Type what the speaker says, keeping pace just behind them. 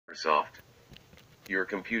Microsoft. Your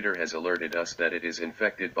computer has alerted us that it is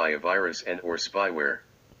infected by a virus and/or spyware.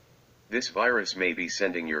 This virus may be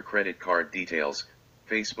sending your credit card details,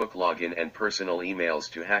 Facebook login and personal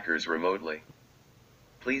emails to hackers remotely.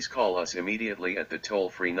 Please call us immediately at the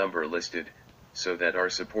toll-free number listed, so that our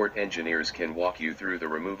support engineers can walk you through the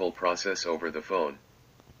removal process over the phone.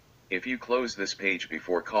 If you close this page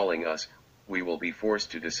before calling us, we will be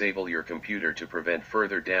forced to disable your computer to prevent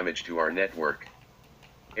further damage to our network.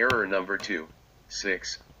 Error number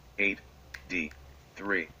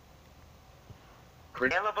 268D3.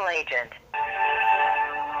 Available agent.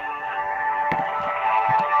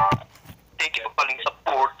 Thank you for calling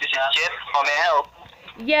support. This is Jeff. How may I help?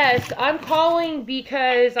 Yes, I'm calling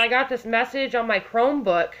because I got this message on my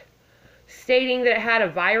Chromebook stating that it had a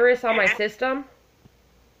virus on my system.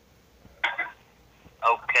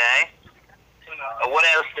 Okay. What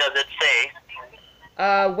else does it say?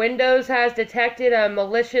 Windows has detected a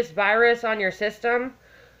malicious virus on your system.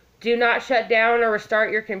 Do not shut down or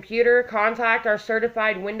restart your computer. Contact our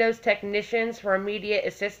certified Windows technicians for immediate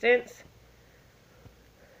assistance.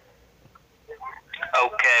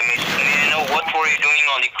 Okay, Miss, may I know what were you doing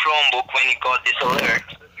on the Chromebook when you got this alert?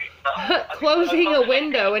 Closing a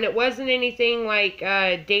window, and it wasn't anything like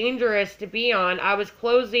dangerous to be on. I was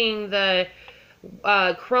closing the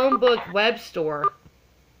Chromebook web store.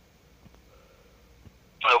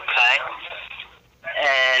 Okay.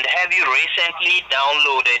 And have you recently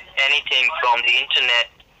downloaded anything from the internet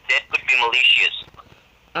that could be malicious?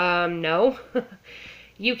 No.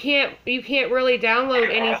 You can't really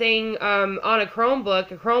download anything on a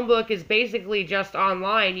Chromebook. A Chromebook is basically just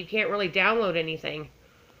online. You can't really download anything.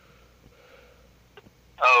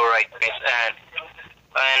 Alright, Miss Anne.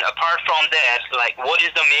 And apart from that, like, what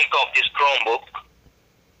is the make of this Chromebook?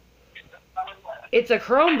 It's a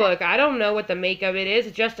Chromebook. I don't know what the make of it is.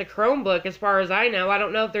 It's just a Chromebook as far as I know. I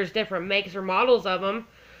don't know if there's different makes or models of them.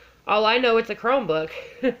 All I know, it's a Chromebook.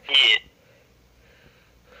 Yeah.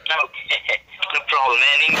 Okay, no problem.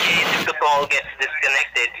 And in case if the call gets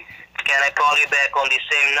disconnected, can I call you back on the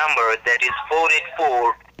same number? That is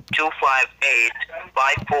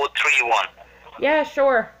 484-258-5431. Yeah,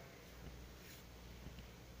 sure.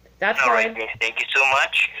 That's all fine. Right, thank you so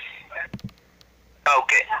much.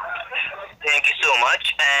 Okay. Thank you so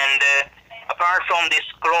much. And apart from this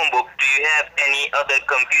Chromebook, do you have any other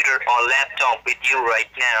computer or laptop with you right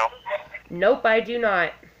now? Nope, I do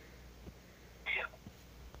not.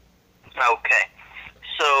 Okay.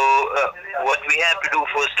 So, what we have to do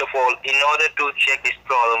first of all, in order to check this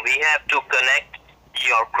problem, we have to connect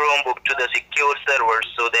your Chromebook to the secure server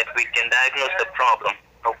so that we can diagnose the problem.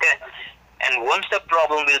 Okay? And once the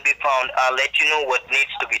problem will be found, I'll let you know what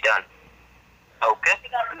needs to be done. Okay?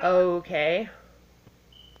 Okay.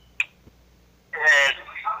 And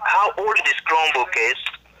how old this Chromebook is?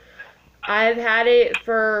 I've had it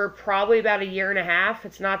for probably about 1.5 years.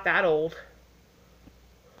 It's not that old.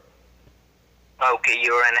 Okay, 1.5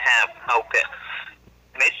 years. Okay.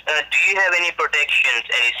 Miss, do you have any protections,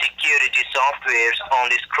 any security softwares on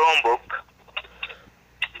this Chromebook?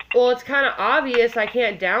 Well, it's kind of obvious I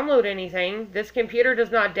can't download anything. This computer does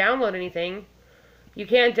not download anything. You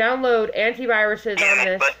can't download antiviruses on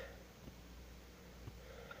this. But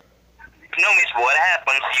no, miss, what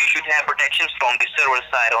happens, you should have protections from the server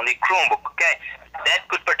side on the Chromebook, okay? That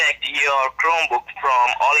could protect your Chromebook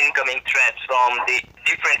from all incoming threats from the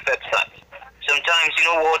different websites. Sometimes, you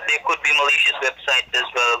know what, there could be malicious websites as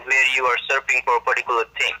well where you are surfing for a particular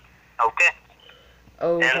thing, okay?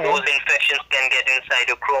 Okay. And those infections can get inside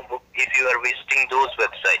your Chromebook if you are visiting those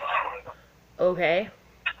websites. Okay.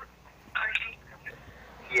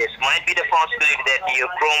 Yes, might be the possibility that your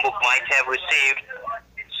Chromebook might have received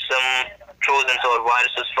some trojans or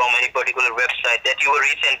viruses from any particular website that you were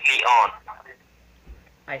recently on.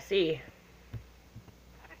 I see.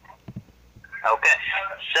 Okay,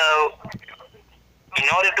 so in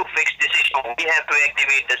order to fix this issue, we have to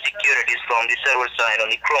activate the securities from the server side on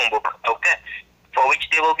the Chromebook, okay? For which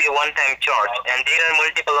there will be a one-time charge, and there are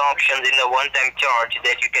multiple options in the one-time charge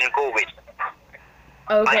that you can go with.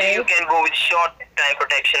 Okay. Either you can go with short time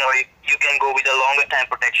protection or you can go with a longer time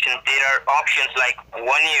protection. There are options like 1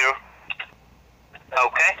 year,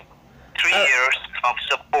 okay, 3 years of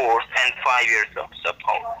support, and 5 years of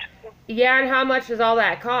support. Yeah, and how much does all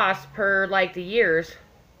that cost per, like, the years?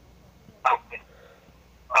 Okay.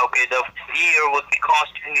 Okay, the year would be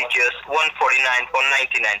costing you just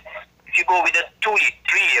 $149.99. If you go with a 3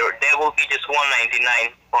 year, there will be just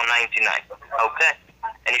 $199.99. Okay.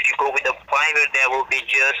 And if you go with a 5 year, there will be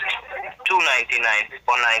just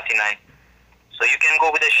 $299.99. So you can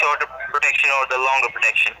go with the shorter protection or the longer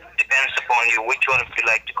protection. Depends upon you which one you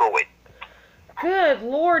like to go with. Good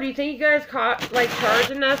Lord, do you think you guys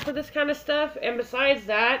charge enough for this kind of stuff? And besides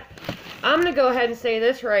that, I'm gonna go ahead and say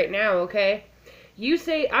this right now, okay?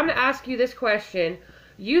 I'm gonna ask you this question.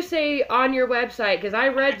 You say on your website, because I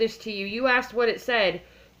read this to you, you asked what it said.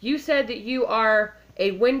 You said that you are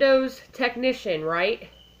a Windows technician, right?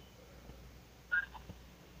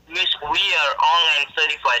 Yes, we are online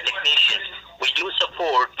certified technicians. We do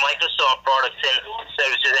support Microsoft products and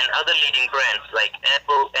services and other leading brands like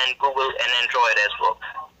Apple and Google and Android as well.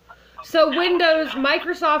 So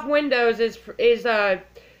Microsoft Windows is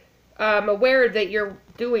aware that you're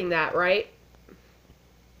doing that, right?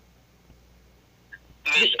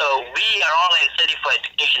 Yes, we are online certified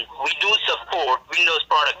technicians. We do support Windows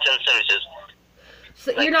products and services.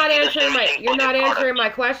 So you're not answering my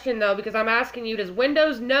question though, because I'm asking you, does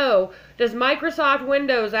Microsoft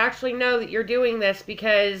Windows actually know that you're doing this?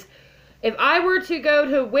 Because if I were to go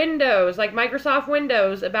to Windows, like Microsoft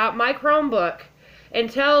Windows, about my Chromebook and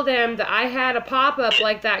tell them that I had a pop-up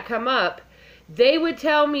like that come up, they would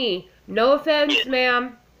tell me, no offense,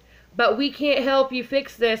 ma'am, but we can't help you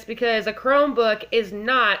fix this because a Chromebook is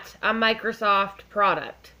not a Microsoft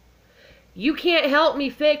product. You can't help me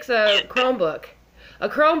fix a Chromebook. A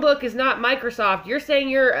Chromebook is not Microsoft. You're saying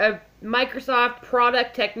you're a Microsoft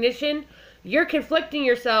product technician. You're conflicting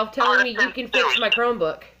yourself telling me you can fix my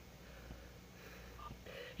Chromebook.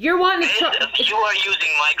 You're wanting to... You are using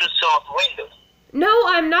Microsoft Windows. No,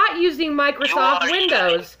 I'm not using Microsoft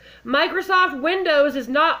Windows. Microsoft Windows is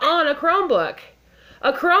not on a Chromebook.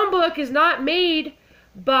 A Chromebook is not made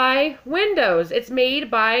by Windows. It's made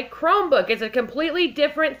by Chromebook. It's a completely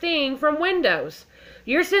different thing from Windows.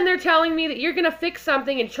 You're sitting there telling me that you're going to fix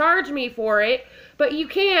something and charge me for it, but you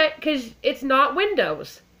can't because it's not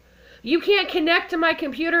Windows. You can't connect to my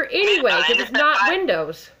computer anyway because it's not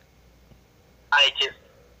Windows. I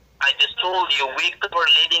just told you we cover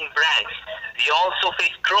leading brands. We also fix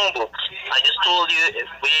Chromebooks. I just told you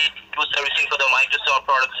we do servicing for the Microsoft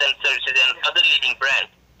products and services and other leading brands,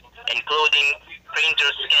 including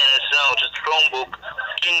printers, scanners, routers, Chromebook,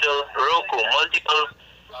 Kindle, Roku, multiple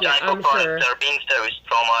type of products are being serviced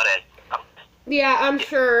from our end. Yeah, I'm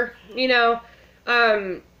sure. You know,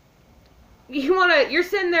 you're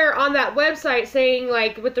sitting there on that website saying,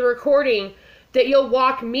 like, with the recording, that you'll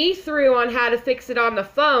walk me through on how to fix it on the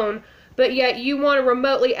phone, but yet you want to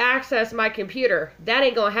remotely access my computer. That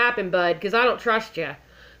ain't gonna happen, bud, because I don't trust you.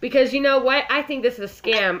 Because you know what? I think this is a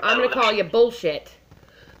scam. I'm gonna call you bullshit.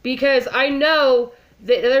 Because I know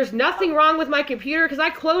that there's nothing wrong with my computer, because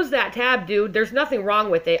I closed that tab, dude. There's nothing wrong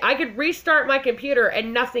with it. I could restart my computer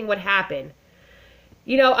and nothing would happen.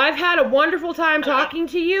 You know, I've had a wonderful time talking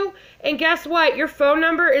to you, and guess what? Your phone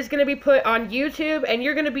number is going to be put on YouTube, and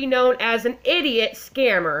you're going to be known as an idiot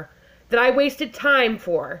scammer that I wasted time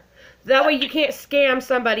for. That way you can't scam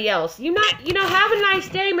somebody else. Have a nice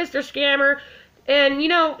day, Mr. Scammer, and,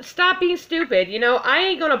 stop being stupid. I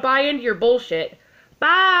ain't going to buy into your bullshit.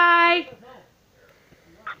 Bye!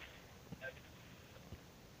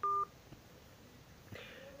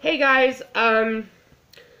 Hey, guys,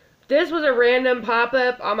 this was a random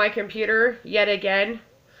pop-up on my computer, yet again.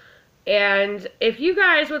 And if you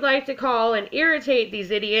guys would like to call and irritate these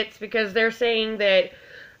idiots because they're saying that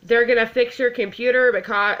they're going to fix your computer but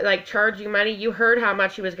charge you money, you heard how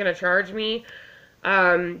much he was going to charge me.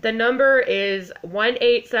 The number is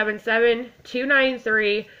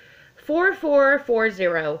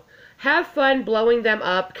 1-877-293-4440. Have fun blowing them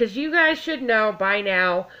up, because you guys should know by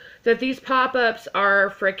now that these pop-ups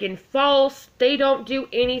are freaking false. They don't do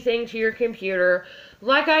anything to your computer.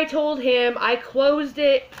 Like I told him, I closed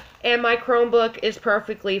it and my Chromebook is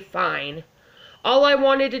perfectly fine. All I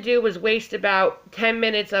wanted to do was waste about 10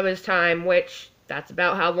 minutes of his time, which that's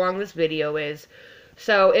about how long this video is.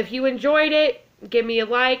 So if you enjoyed it, give me a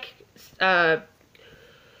like,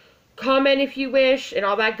 comment if you wish, and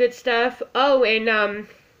all that good stuff. Oh, and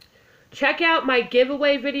check out my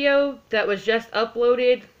giveaway video that was just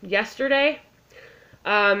uploaded yesterday.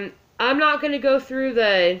 I'm not going to go through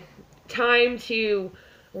the time to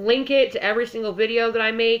link it to every single video that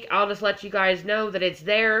I make. I'll just let you guys know that it's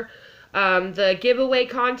there. The giveaway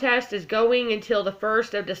contest is going until the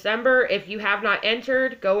 1st of December. If you have not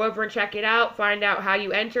entered, go over and check it out. Find out how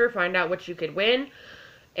you enter. Find out what you could win.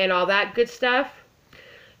 And all that good stuff.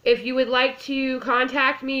 If you would like to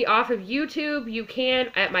contact me off of YouTube, you can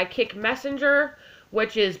at my Kick Messenger,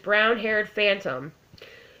 which is brownhairedphantom.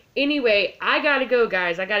 Anyway, I gotta go,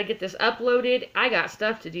 guys. I gotta get this uploaded. I got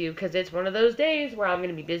stuff to do, because it's one of those days where I'm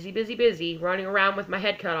gonna be busy, running around with my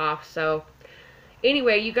head cut off. So,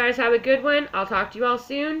 anyway, you guys have a good one. I'll talk to you all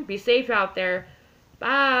soon. Be safe out there.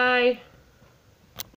 Bye.